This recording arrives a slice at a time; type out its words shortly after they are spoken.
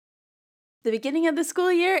The beginning of the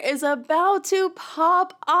school year is about to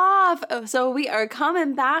pop off. So we are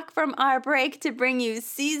coming back from our break to bring you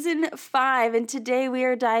season 5. And today we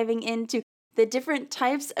are diving into the different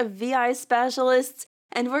types of VI specialists.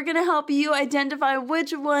 And we're going to help you identify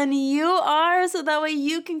which one you are so that way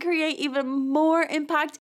you can create even more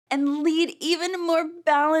impact and lead even more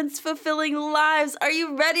balanced, fulfilling lives. Are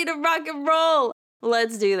you ready to rock and roll?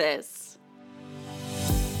 Let's do this.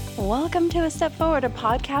 Welcome to A Step Forward, a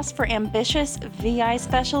podcast for ambitious VI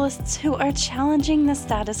specialists who are challenging the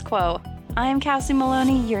status quo. I'm Cassie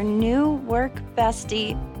Maloney, your new work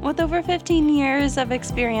bestie. With over 15 years of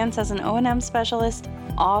experience as an O&M specialist,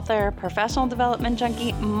 author, professional development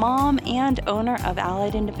junkie, mom, and owner of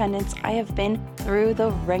Allied Independence, I have been through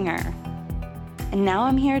the ringer. And now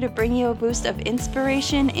I'm here to bring you a boost of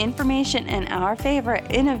inspiration, information, and our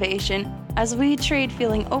favorite, innovation, as we trade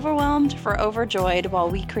feeling overwhelmed for overjoyed while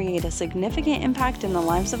we create a significant impact in the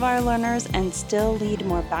lives of our learners and still lead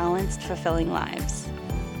more balanced, fulfilling lives.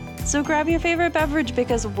 So grab your favorite beverage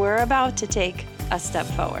because we're about to take a step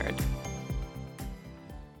forward.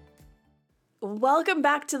 Welcome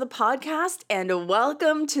back to the podcast and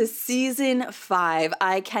welcome to season 5.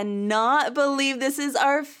 I cannot believe this is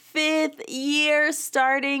our 5th year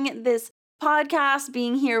starting this podcast,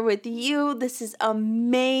 being here with you. This is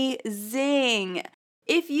amazing.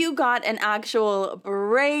 If you got an actual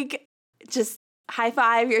break, just high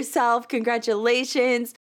five yourself.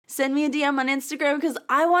 Congratulations. Send me a DM on Instagram because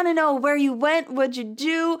I want to know where you went. What'd you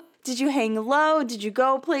do? Did you hang low? Did you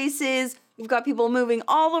go places? We've got people moving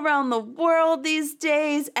all around the world these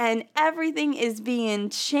days and everything is being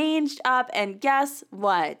changed up. And guess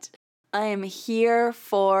what? I am here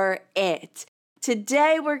for it.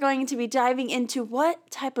 Today, we're going to be diving into what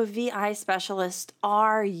type of VI specialist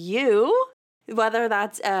are you? Whether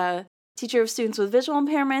that's a teacher of students with visual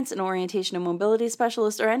impairments, an orientation and mobility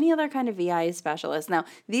specialist, or any other kind of VI specialist. Now,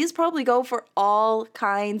 these probably go for all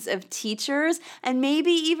kinds of teachers and maybe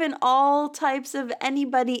even all types of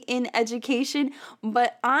anybody in education,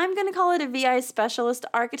 but I'm going to call it a VI specialist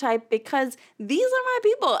archetype because these are my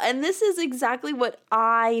people, and this is exactly what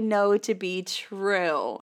I know to be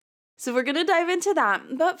true. So we're going to dive into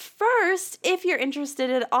that. But first, if you're interested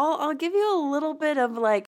at all, I'll give you a little bit of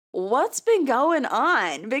what's been going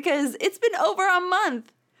on because it's been over a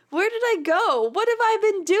month. Where did I go? What have I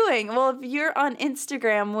been doing? Well, if you're on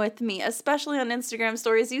Instagram with me, especially on Instagram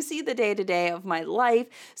stories, you see the day-to-day of my life.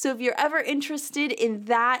 So if you're ever interested in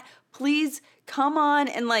that, please come on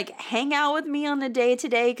and hang out with me on a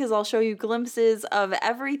day-to-day because I'll show you glimpses of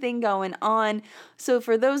everything going on. So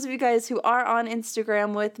for those of you guys who are on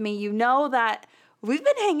Instagram with me, you know that we've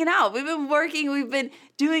been hanging out, we've been working, we've been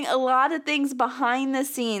doing a lot of things behind the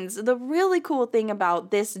scenes. The really cool thing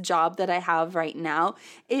about this job that I have right now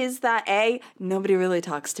is that nobody really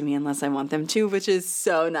talks to me unless I want them to, which is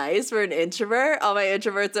so nice for an introvert. All my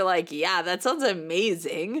introverts are like, yeah, that sounds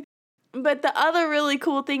amazing. But the other really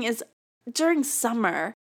cool thing is during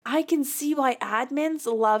summer, I can see why admins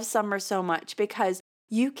love summer so much because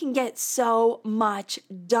you can get so much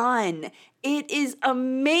done. It is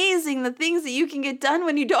amazing the things that you can get done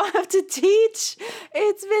when you don't have to teach.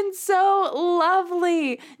 It's been so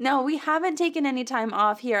lovely. Now, we haven't taken any time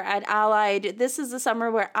off here at Allied. This is the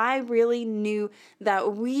summer where I really knew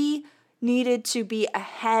that we needed to be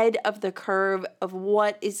ahead of the curve of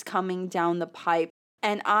what is coming down the pipe.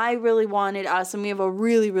 And I really wanted us, and we have a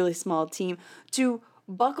really, really small team, to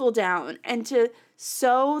buckle down and to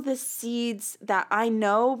sow the seeds that I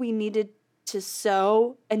know we needed to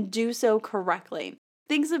sow and do so correctly.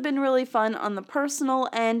 Things have been really fun on the personal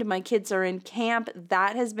end. My kids are in camp.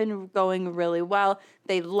 That has been going really well.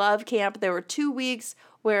 They love camp. There were 2 weeks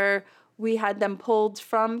where we had them pulled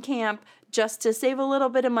from camp just to save a little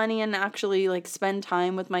bit of money and actually spend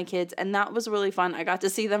time with my kids. And that was really fun. I got to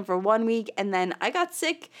see them for 1 week and then I got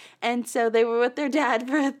sick. And so they were with their dad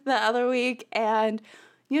for the other week. And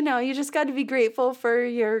you just got to be grateful for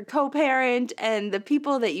your co-parent and the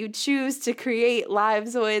people that you choose to create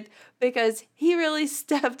lives with because he really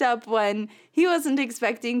stepped up when he wasn't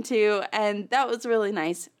expecting to. And that was really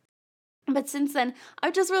nice. But since then,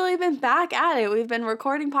 I've just really been back at it. We've been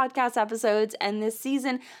recording podcast episodes, and this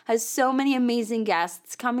season has so many amazing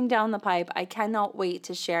guests coming down the pipe. I cannot wait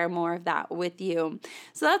to share more of that with you.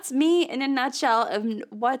 So that's me in a nutshell of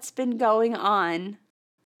what's been going on.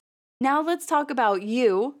 Now let's talk about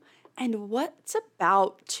you and what's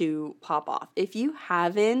about to pop off. If you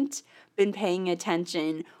haven't been paying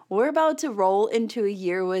attention, we're about to roll into a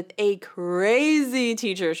year with a crazy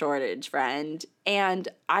teacher shortage, friend. And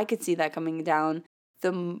I could see that coming down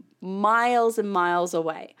the miles and miles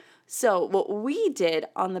away. So what we did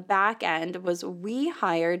on the back end was we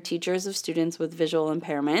hired teachers of students with visual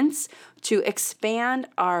impairments to expand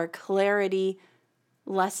our Clarity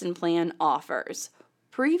lesson plan offers.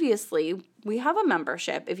 Previously, we have a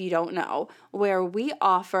membership, if you don't know, where we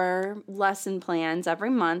offer lesson plans every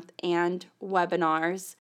month and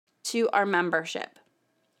webinars to our membership.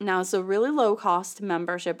 Now, it's a really low-cost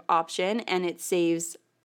membership option, and it saves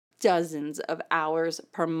dozens of hours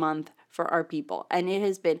per month for our people. And it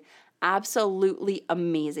has been absolutely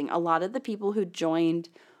amazing. A lot of the people who joined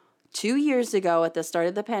 2 years ago at the start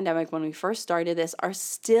of the pandemic when we first started this are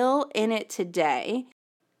still in it today.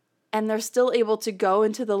 And they're still able to go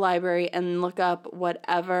into the library and look up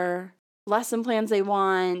whatever lesson plans they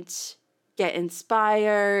want, get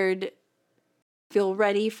inspired, feel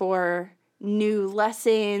ready for new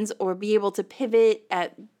lessons, or be able to pivot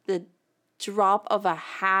at the drop of a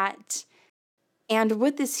hat. And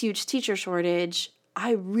with this huge teacher shortage,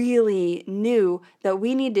 I really knew that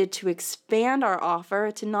we needed to expand our offer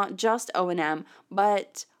to not just O&M,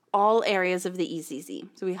 but all areas of the ECC.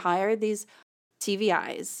 So we hired these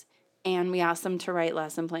TVIs and we asked them to write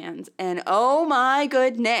lesson plans. And oh my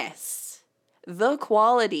goodness, the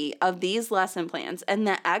quality of these lesson plans and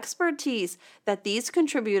the expertise that these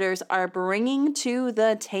contributors are bringing to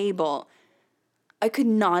the table, I could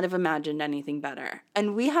not have imagined anything better.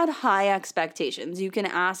 And we had high expectations. You can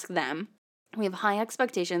ask them. We have high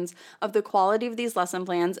expectations of the quality of these lesson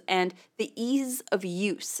plans and the ease of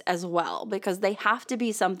use as well, because they have to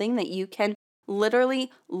be something that you can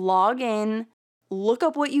literally log in, look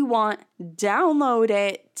up what you want, download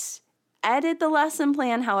it, edit the lesson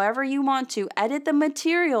plan however you want to, edit the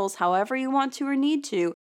materials however you want to or need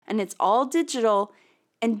to, and it's all digital,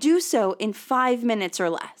 and do so in 5 minutes or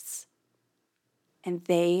less. And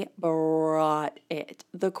they brought it.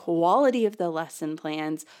 The quality of the lesson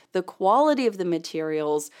plans, the quality of the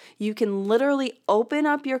materials. You can literally open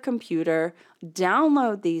up your computer,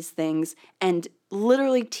 download these things, and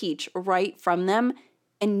literally teach right from them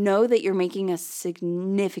and know that you're making a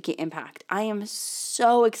significant impact. I am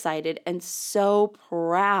so excited and so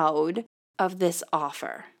proud of this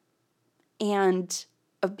offer and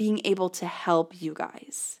of being able to help you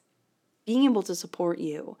guys. Being able to support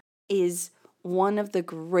you is one of the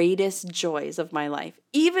greatest joys of my life,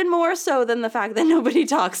 even more so than the fact that nobody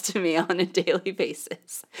talks to me on a daily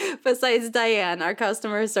basis, besides Diane, our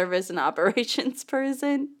customer service and operations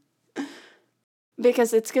person,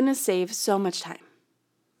 because it's going to save so much time.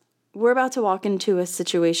 We're about to walk into a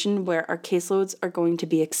situation where our caseloads are going to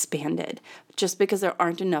be expanded just because there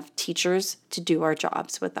aren't enough teachers to do our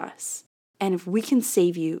jobs with us. And if we can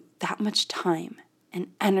save you that much time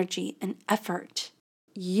and energy and effort,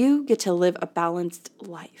 you get to live a balanced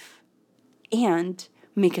life and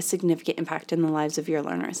make a significant impact in the lives of your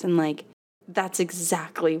learners. And that's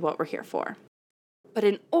exactly what we're here for. But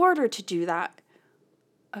in order to do that,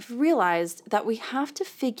 I've realized that we have to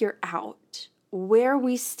figure out where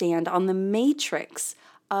we stand on the matrix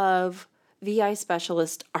of VI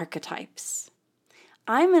specialist archetypes.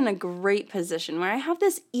 I'm in a great position where I have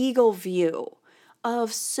this eagle view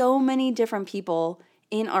of so many different people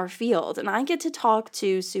in our field. And I get to talk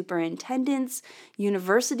to superintendents,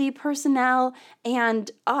 university personnel,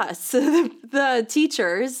 and us, the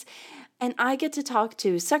teachers. And I get to talk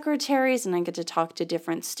to secretaries, and I get to talk to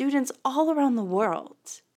different students all around the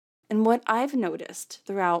world. And what I've noticed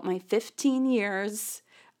throughout my 15 years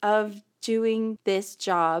of doing this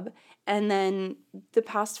job, and then the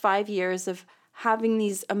past 5 years of having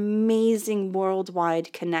these amazing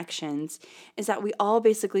worldwide connections, is that we all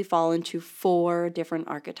basically fall into 4 different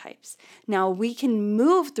archetypes. Now, we can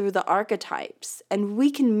move through the archetypes, and we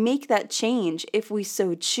can make that change if we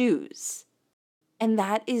so choose. And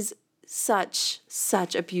that is such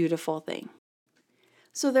a beautiful thing.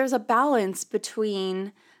 So there's a balance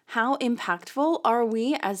between how impactful are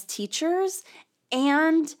we as teachers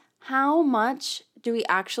and how much do we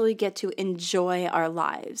actually get to enjoy our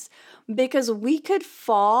lives? Because we could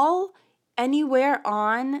fall anywhere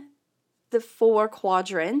on the 4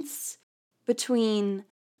 quadrants between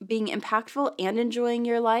being impactful and enjoying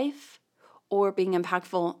your life, or being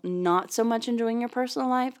impactful, not so much enjoying your personal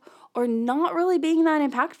life, or not really being that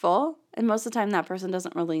impactful, and most of the time that person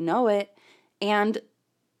doesn't really know it, and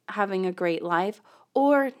having a great life,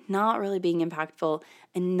 or not really being impactful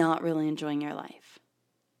and not really enjoying your life.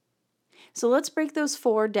 So let's break those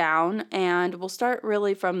 4 down, and we'll start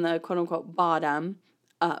really from the quote-unquote bottom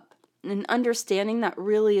up, and understanding that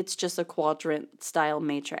really it's just a quadrant-style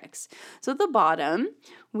matrix. So at the bottom,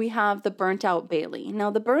 we have the burnt-out Bailey. Now,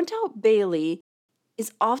 the burnt-out Bailey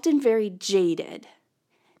is often very jaded.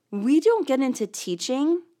 We don't get into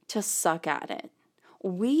teaching to suck at it.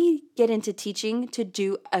 we get into teaching to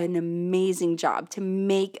do an amazing job, to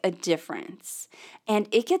make a difference. And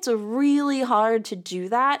it gets really hard to do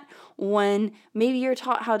that when maybe you're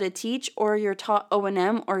taught how to teach, or you're taught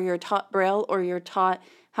O&M, or you're taught Braille, or you're taught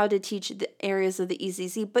how to teach the areas of the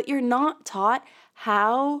ECC, but you're not taught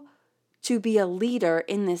how to be a leader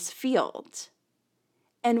in this field.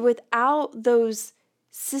 And without those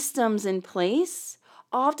systems in place,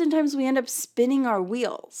 oftentimes we end up spinning our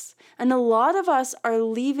wheels. And a lot of us are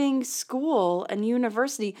leaving school and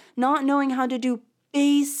university not knowing how to do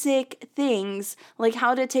basic things like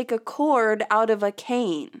how to take a cord out of a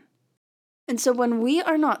cane. And so when we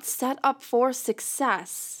are not set up for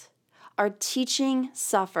success, our teaching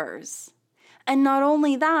suffers. And not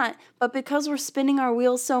only that, but because we're spinning our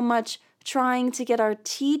wheels so much trying to get our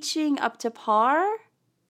teaching up to par,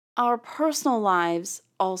 our personal lives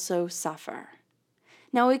also suffer.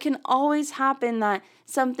 Now, it can always happen that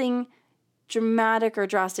something dramatic or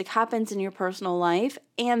drastic happens in your personal life,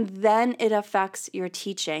 and then it affects your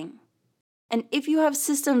teaching. And if you have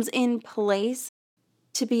systems in place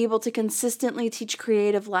to be able to consistently teach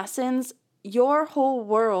creative lessons, your whole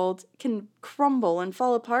world can crumble and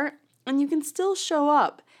fall apart, and you can still show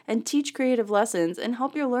up and teach creative lessons and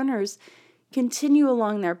help your learners continue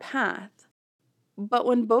along their path. But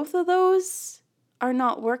when both of those are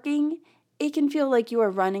not working, it can feel like you are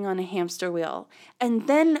running on a hamster wheel. And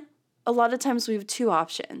then a lot of times we have two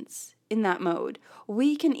options in that mode.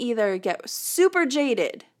 We can either get super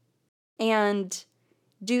jaded and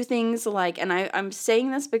do things like, and I'm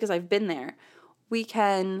saying this because I've been there, we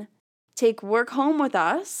can take work home with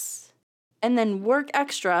us and then work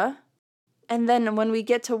extra, and then when we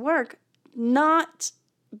get to work, not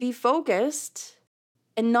be focused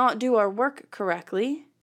and not do our work correctly,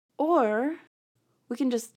 or we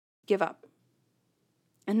can just give up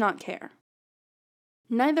and not care.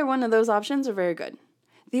 Neither one of those options are very good.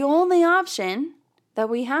 The only option that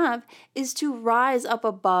we have is to rise up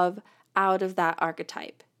above out of that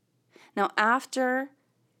archetype. Now, after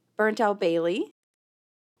Burnt Out Bailey,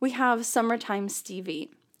 we have Summertime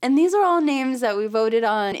Stevie. And these are all names that we voted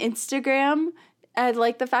on Instagram. I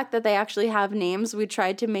like the fact that they actually have names. We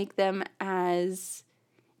tried to make them as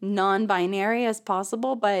non-binary as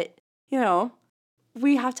possible, but,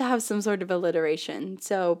 we have to have some sort of alliteration.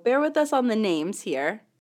 So bear with us on the names here.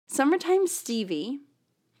 Summertime Stevie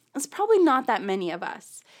is probably not that many of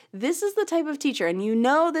us. This is the type of teacher, and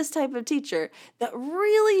this type of teacher that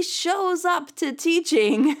really shows up to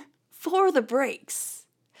teaching for the breaks.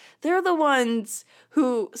 They're the ones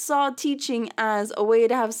who saw teaching as a way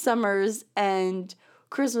to have summers and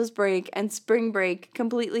Christmas break and spring break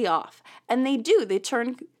completely off. And they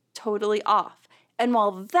turn totally off. And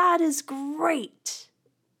while that is great,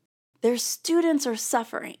 their students are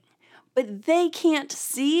suffering. But they can't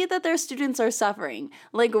see that their students are suffering.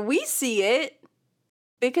 Like we see it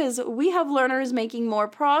because we have learners making more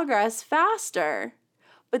progress faster,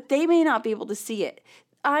 but they may not be able to see it.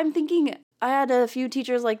 I'm thinking I had a few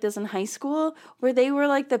teachers like this in high school where they were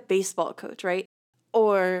like the baseball coach, right?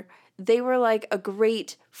 Or they were like a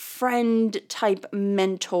great friend type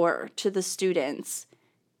mentor to the students.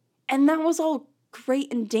 And that was all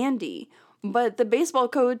great and dandy. But the baseball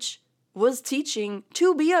coach was teaching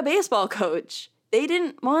to be a baseball coach. They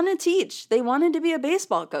didn't want to teach. They wanted to be a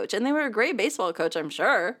baseball coach. And they were a great baseball coach, I'm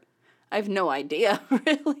sure. I have no idea,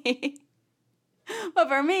 really. But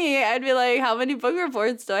for me, I'd be like, how many book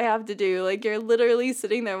reports do I have to do? Like, you're literally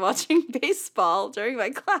sitting there watching baseball during my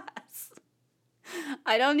class.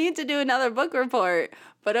 I don't need to do another book report.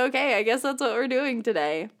 But okay, I guess that's what we're doing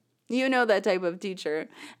today. You know that type of teacher.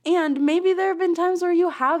 And maybe there have been times where you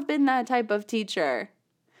have been that type of teacher.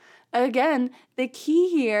 Again, the key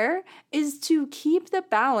here is to keep the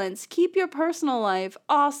balance, keep your personal life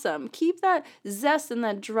awesome, keep that zest and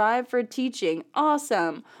that drive for teaching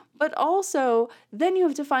awesome, but also then you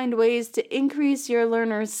have to find ways to increase your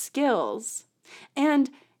learners' skills. And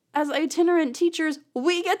as itinerant teachers,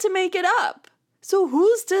 we get to make it up. So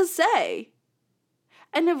who's to say?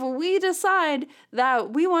 And if we decide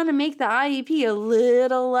that we want to make the IEP a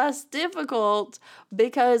little less difficult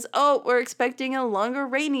because, we're expecting a longer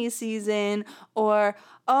rainy season, or,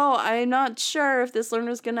 I'm not sure if this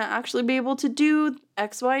learner is going to actually be able to do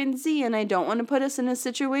X, Y, and Z, and I don't want to put us in a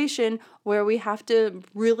situation where we have to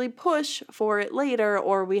really push for it later,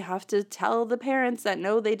 or we have to tell the parents that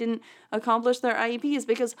no, they didn't accomplish their IEPs,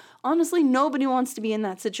 because honestly, nobody wants to be in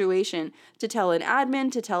that situation, to tell an admin,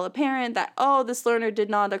 to tell a parent that, this learner did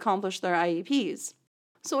not accomplish their IEPs.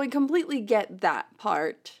 So I completely get that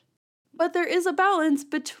part. But there is a balance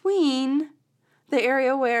between the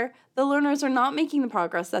area where the learners are not making the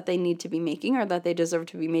progress that they need to be making or that they deserve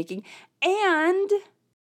to be making, and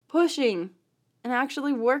pushing and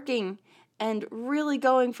actually working and really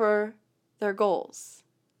going for their goals.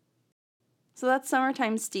 So that's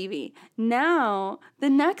Summertime Stevie. Now, the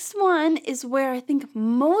next one is where I think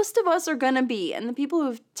most of us are going to be. And the people who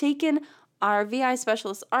have taken our VI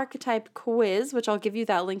Specialist Archetype quiz, which I'll give you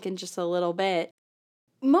that link in just a little bit,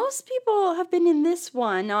 most people have been in this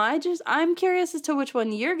one. Now, I'm curious as to which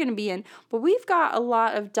one you're going to be in, but we've got a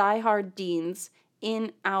lot of diehard deans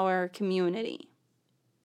in our community.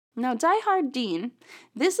 Now, diehard dean,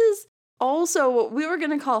 this is also what we were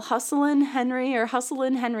going to call Hustlin' Henry or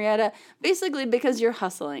Hustlin' Henrietta, basically because you're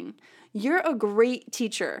hustling. You're a great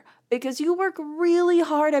teacher because you work really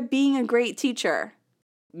hard at being a great teacher.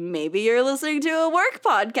 Maybe you're listening to a work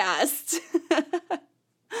podcast.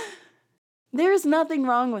 There's nothing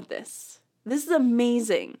wrong with this. This is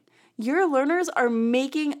amazing. Your learners are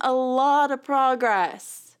making a lot of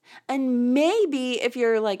progress. And maybe if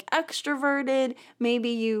you're like extroverted, maybe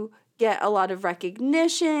you get a lot of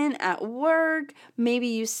recognition at work, maybe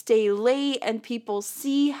you stay late and people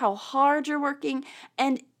see how hard you're working.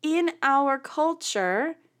 And in our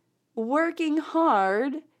culture, working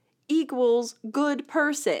hard equals good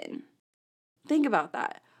person. Think about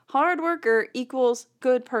that. Hard worker equals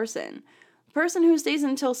good person. Person who stays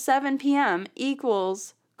until 7 p.m.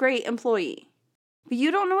 equals great employee. But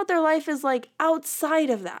you don't know what their life is like outside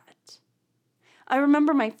of that. I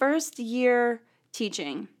remember my first year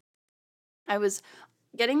teaching. I was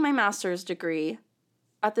getting my master's degree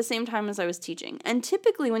at the same time as I was teaching. And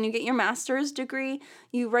typically when you get your master's degree,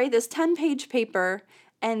 you write this 10-page paper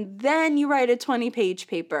and then you write a 20-page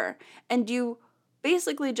paper. And you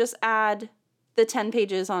basically just add the 10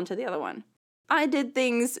 pages onto the other one. I did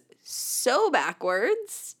things so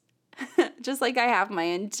backwards, just like I have my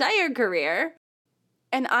entire career.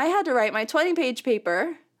 And I had to write my 20-page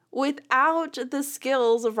paper without the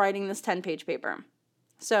skills of writing this 10-page paper.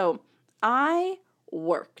 So I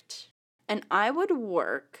worked, and I would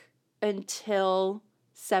work until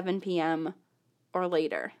 7 p.m. or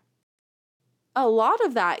later. A lot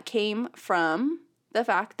of that came from the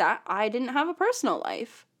fact that I didn't have a personal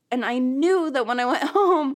life. And I knew that when I went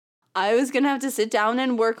home, I was going to have to sit down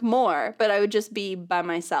and work more, but I would just be by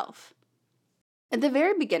myself. At the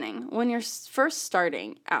very beginning, when you're first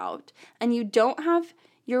starting out and you don't have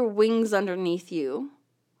your wings underneath you,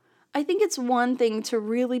 I think it's one thing to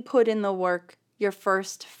really put in the work your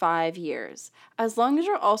first 5 years, as long as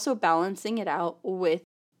you're also balancing it out with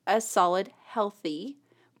a solid, healthy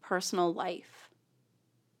personal life.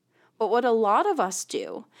 But what a lot of us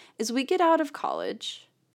do is we get out of college,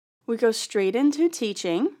 we go straight into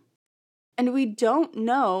teaching, and we don't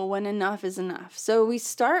know when enough is enough. So we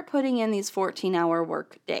start putting in these 14-hour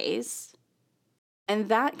work days, and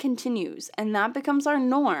that continues, and that becomes our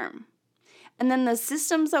norm. And then the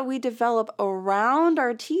systems that we develop around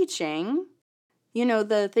our teaching, you know,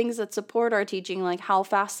 the things that support our teaching, like how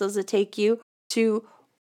fast does it take you to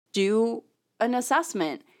do an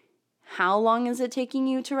assessment? How long is it taking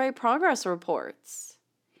you to write progress reports?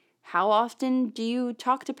 How often do you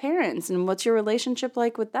talk to parents, and what's your relationship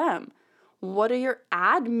like with them? What are your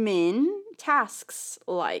admin tasks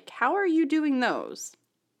like? How are you doing those?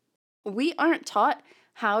 We aren't taught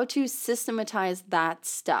how to systematize that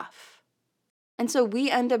stuff. And so we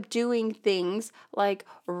end up doing things like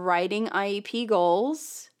writing IEP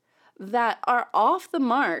goals that are off the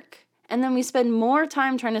mark. And then we spend more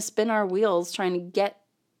time trying to spin our wheels, trying to get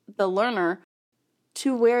the learner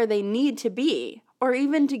to where they need to be, or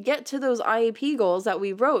even to get to those IEP goals that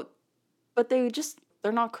we wrote, but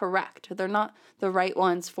they're not correct. They're not the right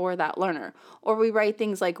ones for that learner. Or we write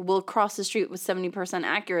things like, we'll cross the street with 70%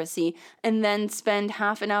 accuracy, and then spend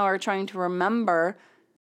half an hour trying to remember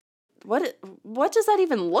what does that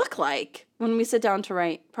even look like when we sit down to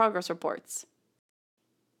write progress reports.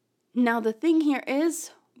 Now, the thing here is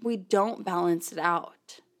we don't balance it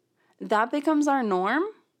out. That becomes our norm.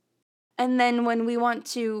 And then when we want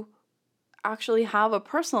to actually have a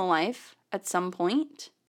personal life at some point,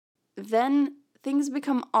 then things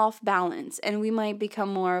become off balance, and we might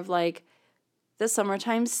become more of like the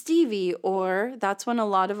Summertime Stevie, or that's when a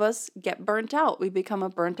lot of us get burnt out. We become a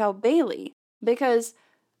burnt out Bailey because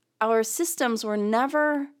our systems were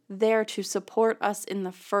never there to support us in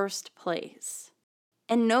the first place.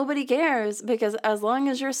 And nobody cares, because as long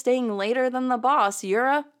as you're staying later than the boss, you're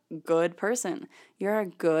a good person. You're a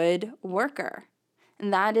good worker.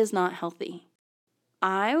 And that is not healthy.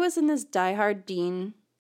 I was in this diehard dean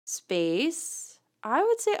space, I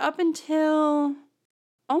would say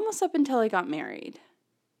almost up until I got married.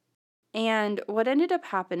 And what ended up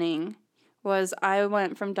happening was I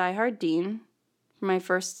went from diehard dean for my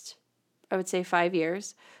first I would say 5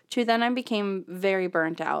 years, to then I became very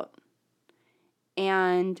burnt out.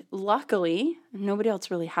 And luckily, nobody else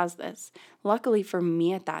really has this. Luckily for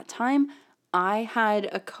me at that time, I had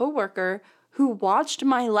a coworker who watched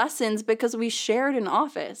my lessons because we shared an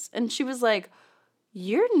office. And she was like,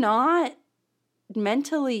 "You're not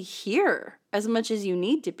mentally here as much as you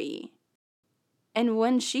need to be." And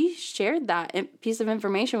when she shared that piece of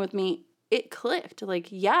information with me, it clicked. Like,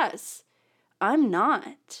 yes, I'm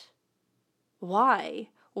not. Why?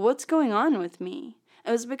 What's going on with me?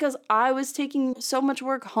 It was because I was taking so much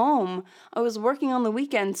work home. I was working on the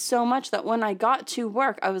weekends so much that when I got to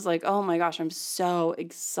work, I was like, oh my gosh, I'm so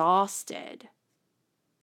exhausted.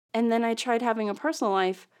 And then I tried having a personal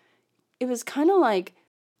life. It was kind of like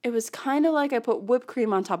I put whipped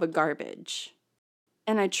cream on top of garbage.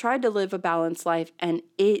 And I tried to live a balanced life, and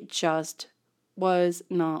it just was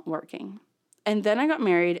not working. And then I got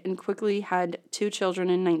married and quickly had 2 children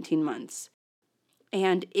in 19 months.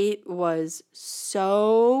 And it was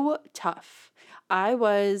so tough. I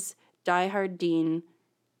was diehard Dean,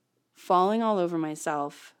 falling all over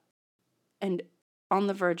myself, and on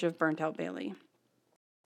the verge of burnt out Bailey.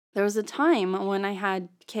 There was a time when I had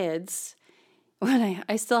kids, when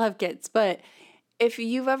I still have kids, but if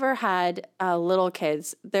you've ever had little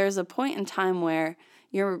kids, there's a point in time where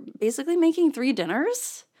you're basically making 3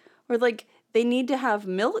 dinners, where like they need to have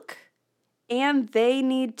milk, and they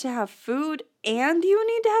need to have food, and you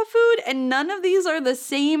need to have food, and none of these are the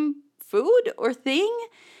same food or thing.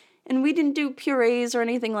 And we didn't do purees or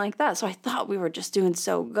anything like that, so I thought we were just doing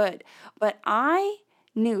so good. But I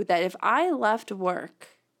knew that if I left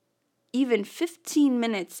work even 15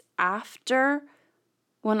 minutes after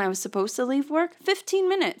when I was supposed to leave work, 15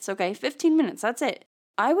 minutes, okay, 15 minutes, that's it,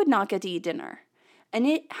 I would not get to eat dinner. And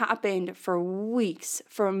it happened for weeks,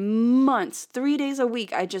 for months, 3 days a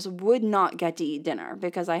week. I just would not get to eat dinner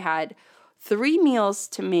because I had 3 meals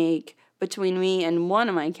to make between me and one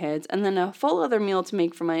of my kids, and then a full other meal to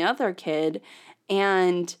make for my other kid.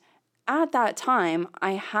 And at that time,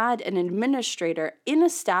 I had an administrator in a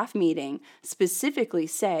staff meeting specifically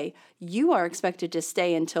say, "You are expected to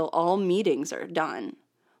stay until all meetings are done."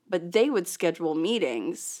 But they would schedule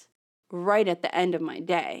meetings right at the end of my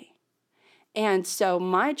day. And so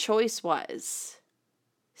my choice was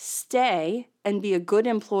stay and be a good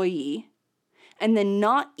employee and then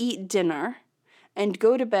not eat dinner and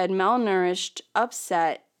go to bed malnourished,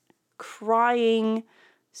 upset, crying,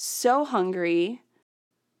 so hungry,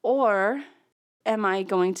 or am I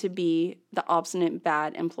going to be the obstinate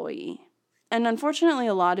bad employee? And unfortunately,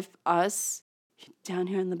 a lot of us down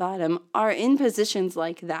here in the bottom are in positions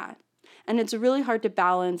like that. And it's really hard to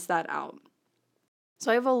balance that out.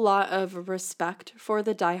 So I have a lot of respect for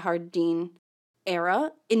the diehard Dean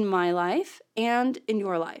era in my life and in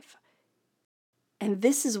your life. And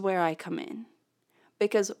this is where I come in,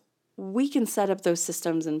 because we can set up those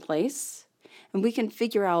systems in place and we can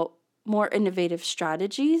figure out more innovative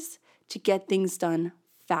strategies to get things done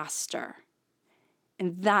faster.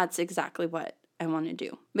 And that's exactly what I want to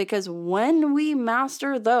do, because when we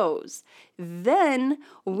master those, then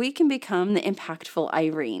we can become the impactful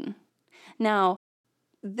Irene. Now,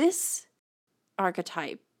 this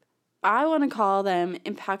archetype, I want to call them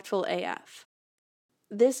impactful AF.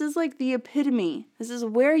 This is like the epitome. This is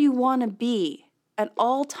where you want to be at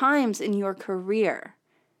all times in your career.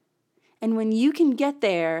 And when you can get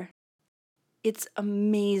there, it's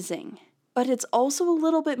amazing. But it's also a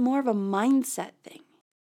little bit more of a mindset thing.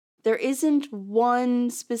 There isn't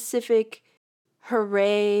one specific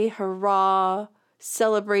hooray, hurrah,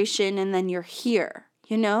 celebration, and then you're here.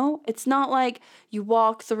 You know, it's not like you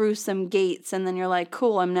walk through some gates and then you're like,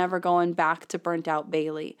 cool, I'm never going back to burnt out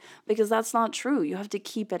Bailey, because that's not true. You have to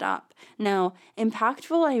keep it up. Now,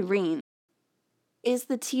 impactful Irene is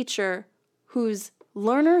the teacher whose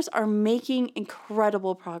learners are making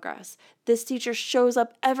incredible progress. This teacher shows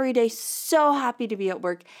up every day so happy to be at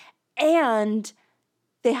work, and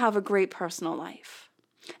they have a great personal life.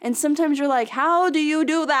 And sometimes you're like, how do you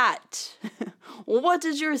do that? What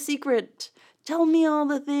is your secret? Tell me all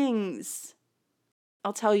the things.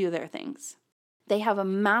 I'll tell you their things. They have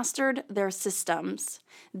mastered their systems.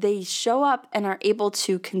 They show up and are able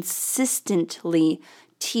to consistently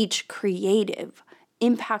teach creative,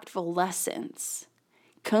 impactful lessons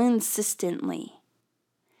consistently.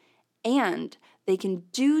 And they can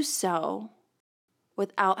do so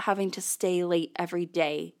without having to stay late every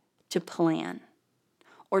day to plan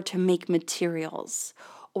or to make materials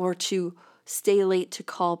or to stay late to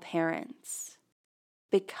call parents,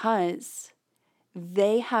 because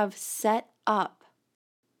they have set up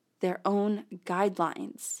their own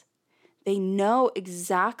guidelines. They know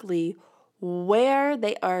exactly where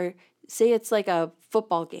they are say it's like a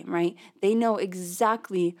football game, right? They know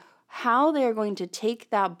exactly how they're going to take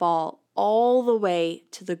that ball all the way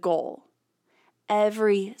to the goal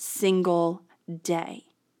every single day.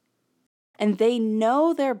 And they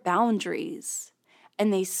know their boundaries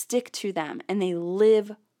and they stick to them and they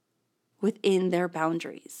live within their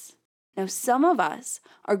boundaries. Now, some of us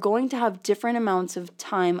are going to have different amounts of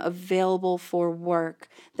time available for work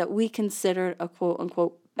that we consider a quote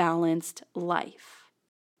unquote balanced life.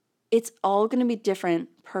 It's all going to be different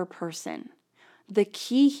per person. The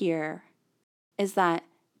key here is that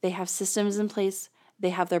they have systems in place, they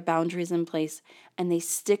have their boundaries in place, and they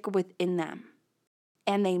stick within them.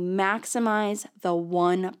 And they maximize the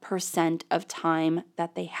 1% of time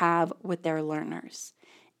that they have with their learners.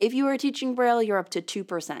 If you are teaching Braille, you're up to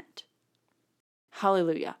 2%.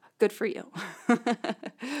 Hallelujah. Good for you.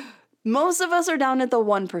 Most of us are down at the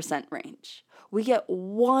 1% range. We get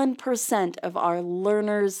 1% of our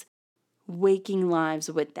learners' waking lives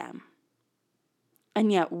with them.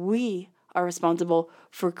 And yet we are responsible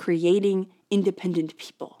for creating independent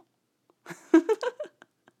people.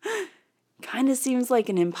 Kind of seems like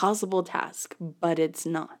an impossible task, but it's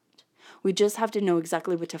not. We just have to know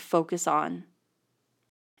exactly what to focus on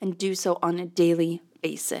and do so on a daily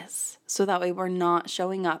basis. So that way we're not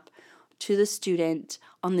showing up to the student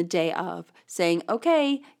on the day of saying,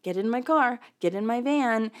 okay, get in my car, get in my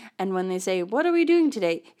van. And when they say, what are we doing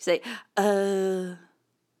today? You say, and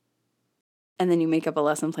then you make up a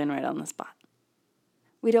lesson plan right on the spot.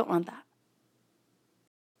 We don't want that.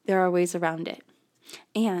 There are ways around it.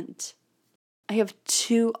 And I have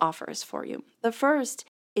 2 offers for you. The first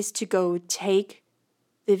is to go take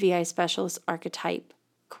the VI Specialist Archetype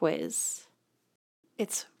quiz.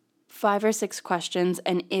 It's 5 or 6 questions,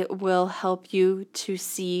 and it will help you to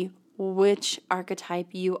see which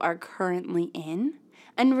archetype you are currently in,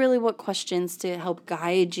 and really what questions to help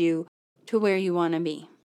guide you to where you want to be.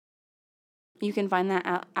 You can find that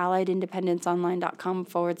at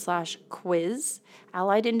alliedindependenceonline.com/quiz,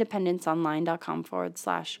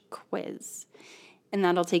 alliedindependenceonline.com/quiz. And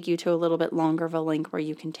that'll take you to a little bit longer of a link where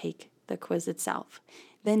you can take the quiz itself.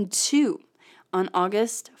 Then 2, on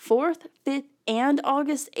August 4th, 5th, and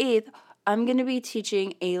August 8th, I'm going to be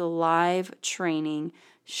teaching a live training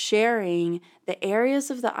sharing the areas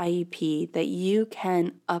of the IEP that you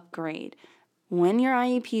can upgrade. When your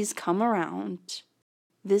IEPs come around,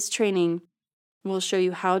 this training will show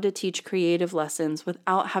you how to teach creative lessons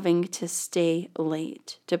without having to stay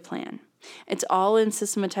late to plan. It's all in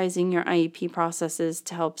systematizing your IEP processes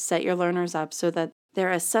to help set your learners up so that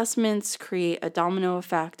their assessments create a domino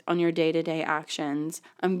effect on your day-to-day actions.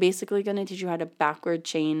 I'm basically going to teach you how to backward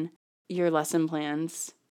chain your lesson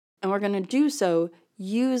plans. And we're going to do so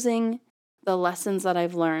using the lessons that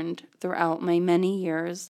I've learned throughout my many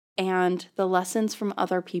years and the lessons from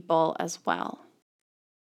other people as well.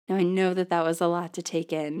 Now, I know that was a lot to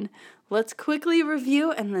take in. Let's quickly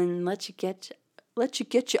review and then let you get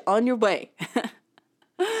you on your way.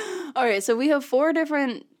 All right, so we have 4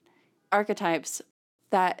 different archetypes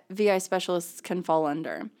that VI specialists can fall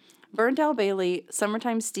under: Burnt Out Bailey,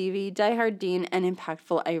 Summertime Stevie, Diehard Dean, and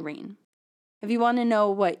Impactful Irene. If you want to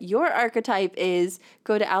know what your archetype is,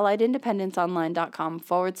 go to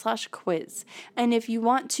alliedindependenceonline.com/quiz. And if you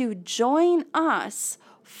want to join us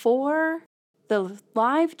for the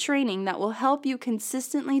live training that will help you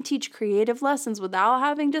consistently teach creative lessons without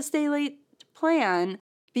having to stay late to plan,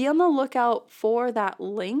 be on the lookout for that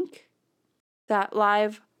link. That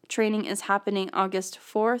live training is happening August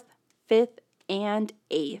 4th, 5th, and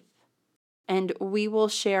 8th. And we will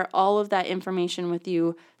share all of that information with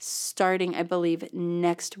you starting, I believe,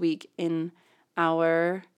 next week in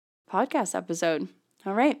our podcast episode.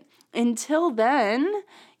 All right. Until then,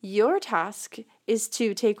 your task is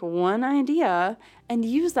to take one idea and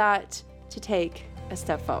use that to take a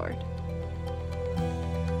step forward.